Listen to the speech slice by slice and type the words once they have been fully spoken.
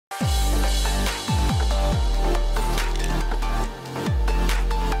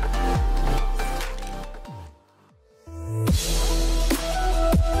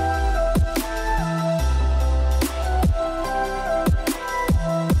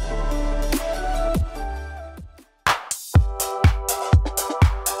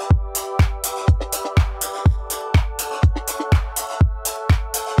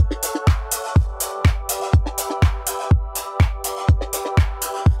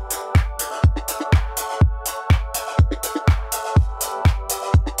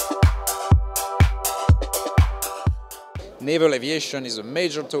Naval aviation is a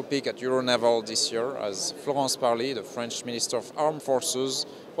major topic at Euronaval this year, as Florence Parly, the French Minister of Armed Forces,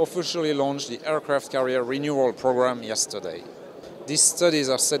 officially launched the aircraft carrier renewal program yesterday. These studies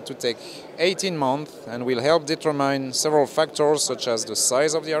are set to take 18 months and will help determine several factors such as the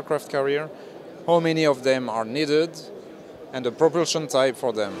size of the aircraft carrier, how many of them are needed, and the propulsion type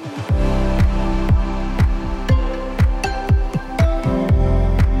for them.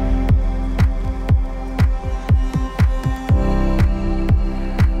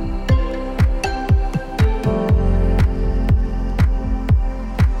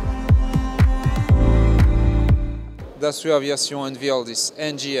 Dassault Aviation unveiled this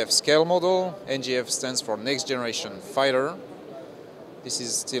NGF scale model. NGF stands for Next Generation Fighter. This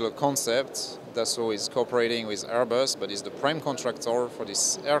is still a concept. Dassault is cooperating with Airbus, but is the prime contractor for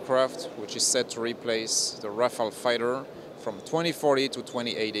this aircraft, which is set to replace the Rafale fighter from 2040 to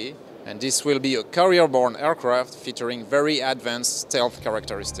 2080. And this will be a carrier-borne aircraft featuring very advanced stealth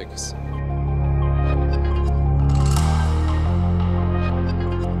characteristics.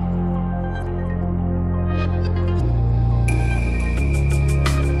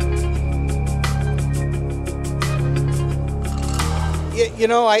 You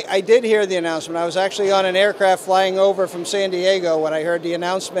know, I did hear the announcement. I was actually on an aircraft flying over from San Diego when I heard the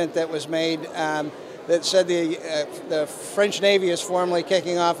announcement that was made that said the French Navy is formally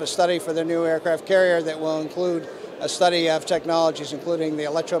kicking off a study for the new aircraft carrier that will include a study of technologies, including the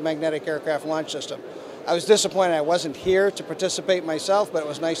electromagnetic aircraft launch system. I was disappointed I wasn't here to participate myself, but it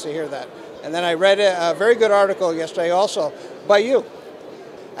was nice to hear that. And then I read a very good article yesterday also by you.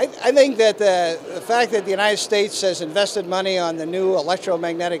 I think that the fact that the United States has invested money on the new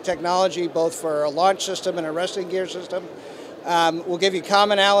electromagnetic technology, both for a launch system and a resting gear system, will give you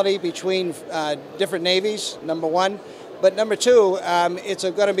commonality between different navies, number one. But number two, it's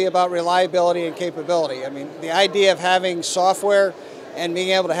going to be about reliability and capability. I mean, the idea of having software and being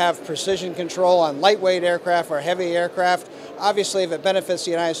able to have precision control on lightweight aircraft or heavy aircraft, obviously if it benefits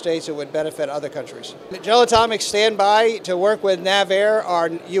the United States, it would benefit other countries. General Atomics stand by to work with NAVAIR, our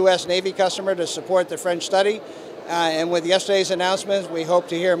U.S. Navy customer, to support the French study. And with yesterday's announcements, we hope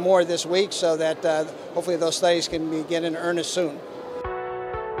to hear more this week so that hopefully those studies can begin in earnest soon.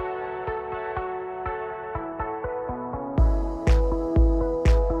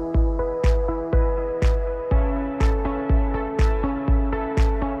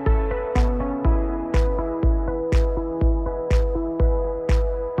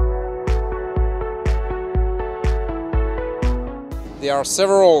 There are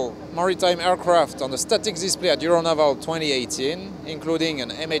several maritime aircraft on the static display at Euronaval 2018, including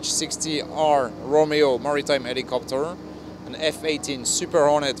an MH-60R Romeo maritime helicopter, an F-18 Super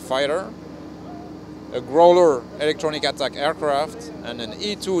Hornet fighter, a Growler electronic attack aircraft, and an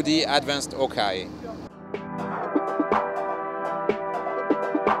E-2D advanced Hawkeye.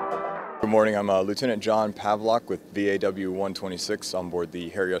 Good morning, I'm Lieutenant John Pavlok with VAW 126 on board the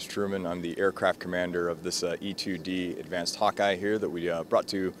Harry S. Truman. I'm the aircraft commander of this E-2D advanced Hawkeye here that we brought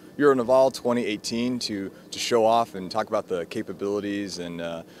to Euronaval 2018 to show off and talk about the capabilities and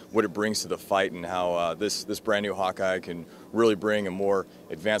what it brings to the fight, and how this brand new Hawkeye can really bring a more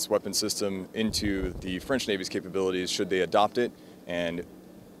advanced weapon system into the French Navy's capabilities should they adopt it. And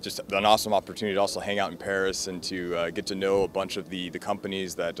just an awesome opportunity to also hang out in Paris and to get to know a bunch of the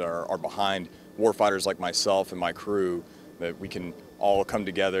companies that are behind warfighters like myself and my crew, that we can all come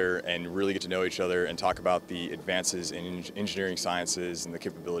together and really get to know each other and talk about the advances in engineering sciences and the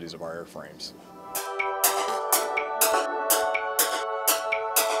capabilities of our airframes.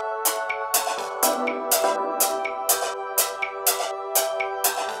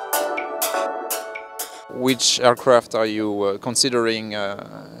 Which aircraft are you considering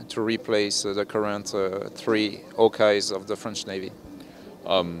to replace the current 3 Hawkeyes of the French Navy?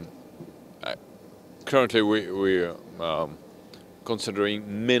 Currently we're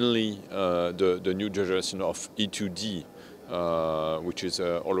considering mainly the new generation of E-2D, which is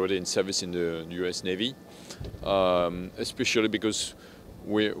already in service in the US Navy, especially because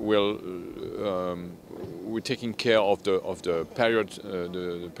we're taking care of the period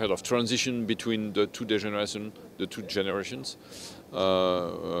of transition between the two generations.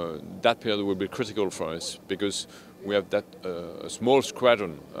 That period will be critical for us because we have that a small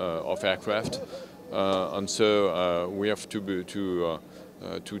squadron of aircraft, and so we have to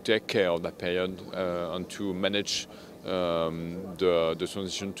take care of that period and to manage the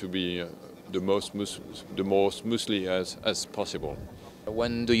transition to be the most smoothly as possible.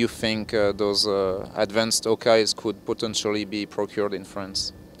 When do you think those advanced Hawkeyes could potentially be procured in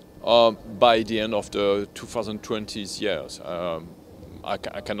France? By the end of the 2020s years. I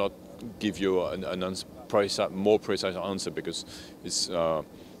cannot give you an more precise answer because it's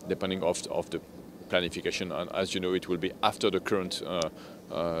depending of the planification, and as you know, it will be after the current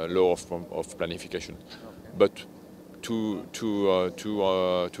law of planification. Okay. But to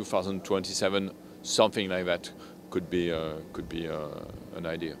 2027, something like that could be an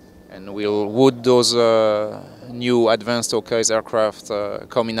idea. And would those new advanced Hawkeyes aircraft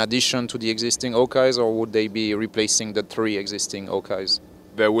come in addition to the existing Hawkeyes, or would they be replacing the 3 existing Hawkeyes?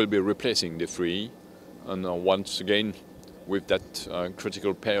 They will be replacing the 3, and once again, with that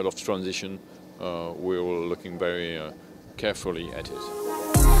critical period of transition, we were looking very carefully at it.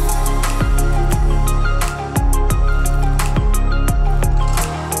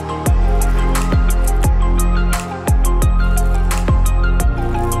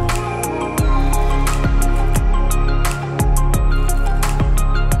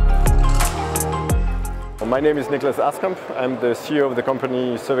 My name is Nicholas Askamp. I'm the CEO of the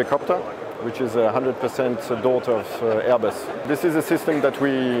company Copter, which is 100% daughter of Airbus. This is a system that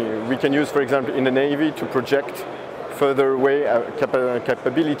we can use, for example, in the Navy to project further away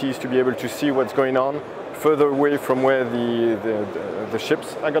capabilities to be able to see what's going on further away from where the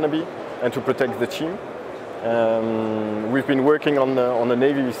ships are going to be and to protect the team. We've been working on the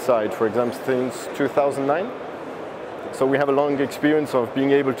Navy side, for example, since 2009. So we have a long experience of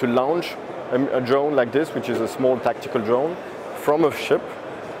being able to launch a drone like this, which is a small tactical drone, from a ship,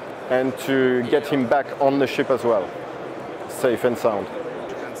 and to get him back on the ship as well, safe and sound.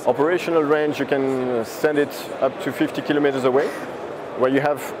 Operational range, you can send it up to 50 kilometers away, where you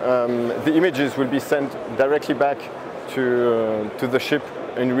have the images will be sent directly back to the ship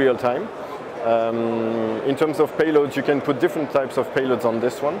in real time. In terms of payloads, you can put different types of payloads on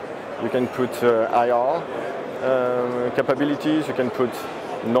this one. You can put IR capabilities, you can put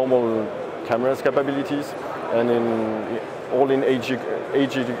normal cameras capabilities, and all in HD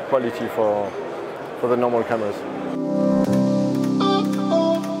quality for the normal cameras.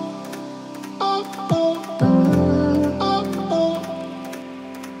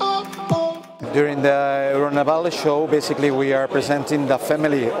 During the Euronaval show, basically we are presenting the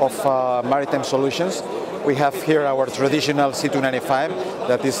family of maritime solutions. We have here our traditional C295,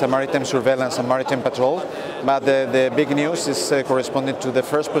 that is a maritime surveillance and maritime patrol. But the big news is corresponding to the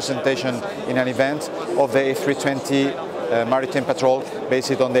first presentation in an event of the A320 maritime patrol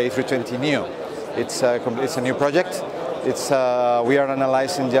based on the A320neo. It's a new project. We are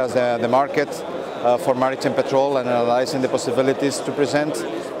analyzing just the market for maritime patrol and analyzing the possibilities to present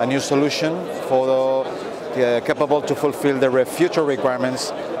a new solution for capable to fulfill the future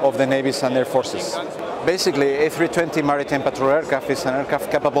requirements of the navies and air forces. Basically, A320 maritime patrol aircraft is an aircraft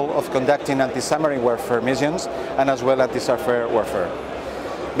capable of conducting anti-submarine warfare missions and as well anti-surface warfare.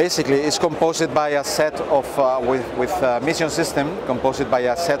 Basically, it's composed by a set of, with a mission system, composed by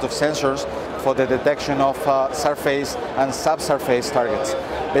a set of sensors for the detection of surface and subsurface targets.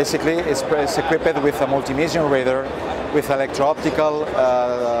 Basically, it's equipped with a multi-mission radar, with electro-optical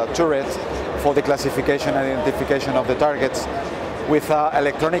turret for the classification and identification of the targets, with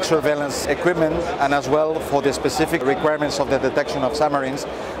electronic surveillance equipment, and as well for the specific requirements of the detection of submarines,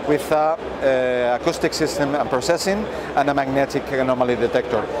 with acoustic system and processing and a magnetic anomaly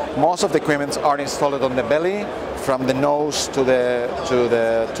detector. Most of the equipment are installed on the belly, from the nose to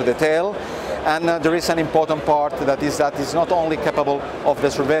the tail. And there is an important part that is not only capable of the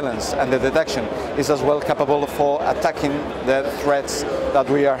surveillance and the detection, it's as well capable for attacking the threats that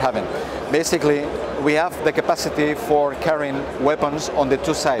we are having. Basically, we have the capacity for carrying weapons on the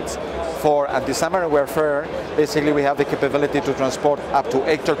two sides. For anti-submarine warfare, basically we have the capability to transport up to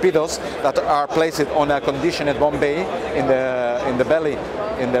 8 torpedoes that are placed on a conditioned bomb bay in the belly,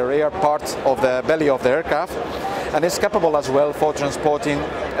 in the rear part of the belly of the aircraft. And it's capable as well for transporting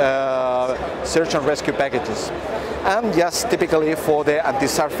search and rescue packages. And just typically for the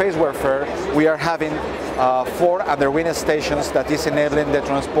anti-surface warfare, we are having 4 underwing stations that is enabling the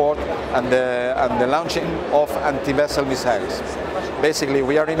transport and the launching of anti-vessel missiles. Basically,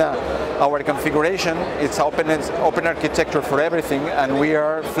 we are in our configuration, it's open architecture for everything, and we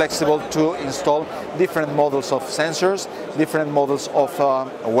are flexible to install different models of sensors, different models of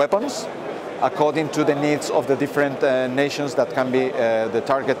weapons, according to the needs of the different nations that can be the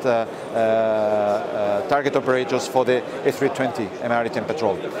target operators for the A320 maritime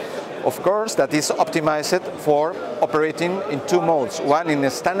patrol. Of course, that is optimized for operating in 2 modes. One in a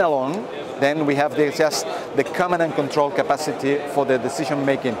standalone, then we have just the command and control capacity for the decision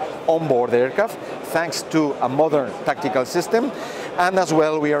making on board the aircraft, thanks to a modern tactical system. And as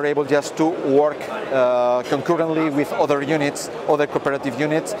well, we are able just to work concurrently with other units, other cooperative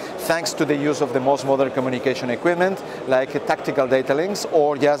units, thanks to the use of the most modern communication equipment, like tactical data links,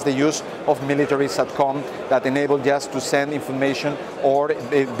 or just the use of military SATCOM that enable just to send information or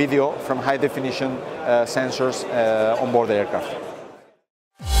video from high definition sensors on board the aircraft.